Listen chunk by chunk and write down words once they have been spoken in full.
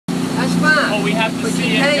we have to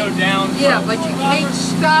see it go down. Yeah, but you can't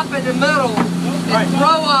stop in the middle and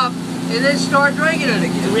throw up and then start drinking it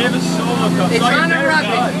again. So we have a solo cup. It's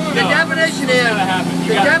uninterrupted. The definition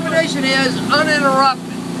is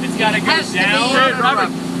uninterrupted. It's got to go down. Hey, Robert,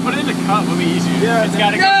 put it in the cup. It'll be easier. Yeah, it's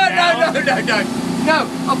got to go down. No.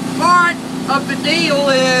 A part of the deal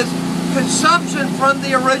is consumption from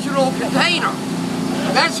the original container.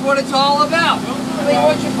 That's what it's all about. I mean,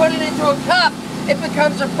 once you put it into a cup, it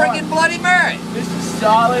becomes a friggin' Bloody Mary. This is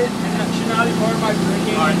solid, and that should not be part of my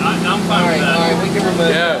drinking. All right, I'm fine with that. All right, we can remove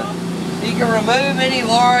it. You can remove any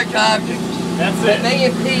large objects that may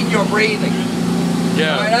impede your breathing.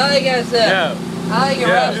 Yeah. All right, I think that's it. Yeah. I think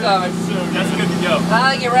the rest of it. That's good to go. I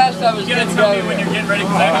think the rest of it is good to go. You gotta tell me when you're getting ready,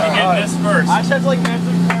 because I gotta get this first. I just have to like answer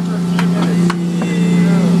the camera for a few minutes.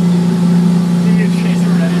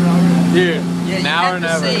 Dude, Yeah, now or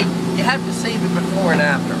never. You have to see the before and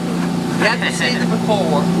after. You have to see the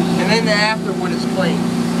before, and then the after when it's clean.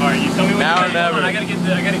 All right, you tell me when now or never. I gotta get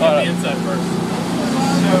the inside first.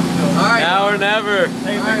 All right. Now or never. All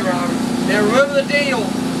right, Robert. Now remember the deal.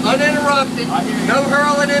 Uninterrupted. No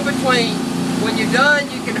hurling in between. When you're done,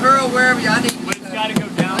 you can hurl wherever you. I need. But it's gotta go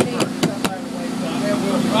down first.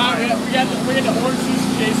 We got the orange juice,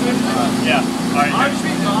 Jason. Yeah. All right. All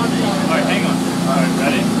right, hang on. All right,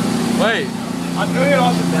 ready? Wait. I'm doing it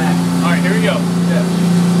off the back. All right, here we go. Yeah.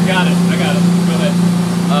 I got it. Go ahead.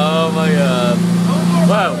 Oh my god.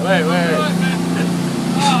 Whoa, wait.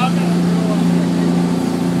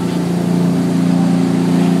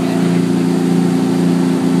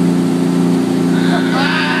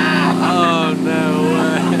 Oh no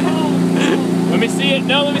way. Let me see it.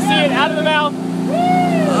 No, let me see it. Out of the mouth.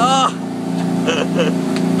 Oh.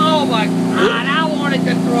 Oh my God! I wanted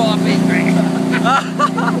to throw up in drink.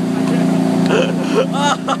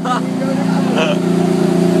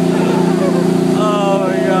 Oh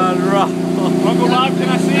my god, Rob. Uncle Bob, can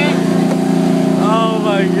I see it? Oh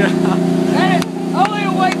my god. That is only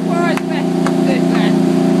a way for us, man.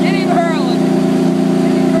 Get him hurling.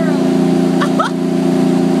 Get him hurling.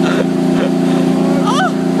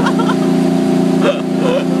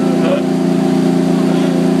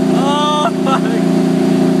 Oh my god.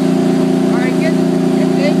 Alright, get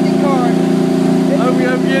the empty card. I'm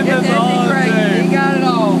getting Get this the all empty crate. day. He got it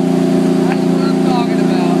all. That's what I'm talking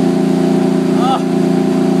about.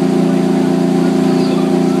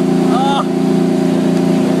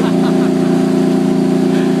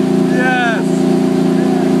 Yes!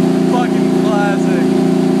 Fucking classic.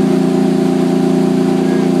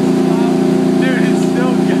 Dude, it's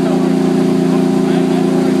still going.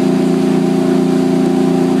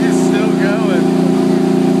 It's still going.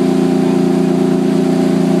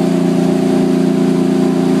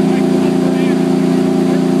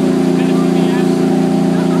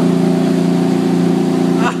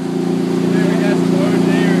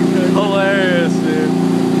 Hilarious, dude.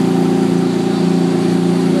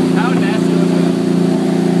 How nasty was that?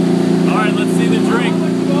 All right, let's see the drink.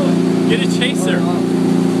 Get a chaser.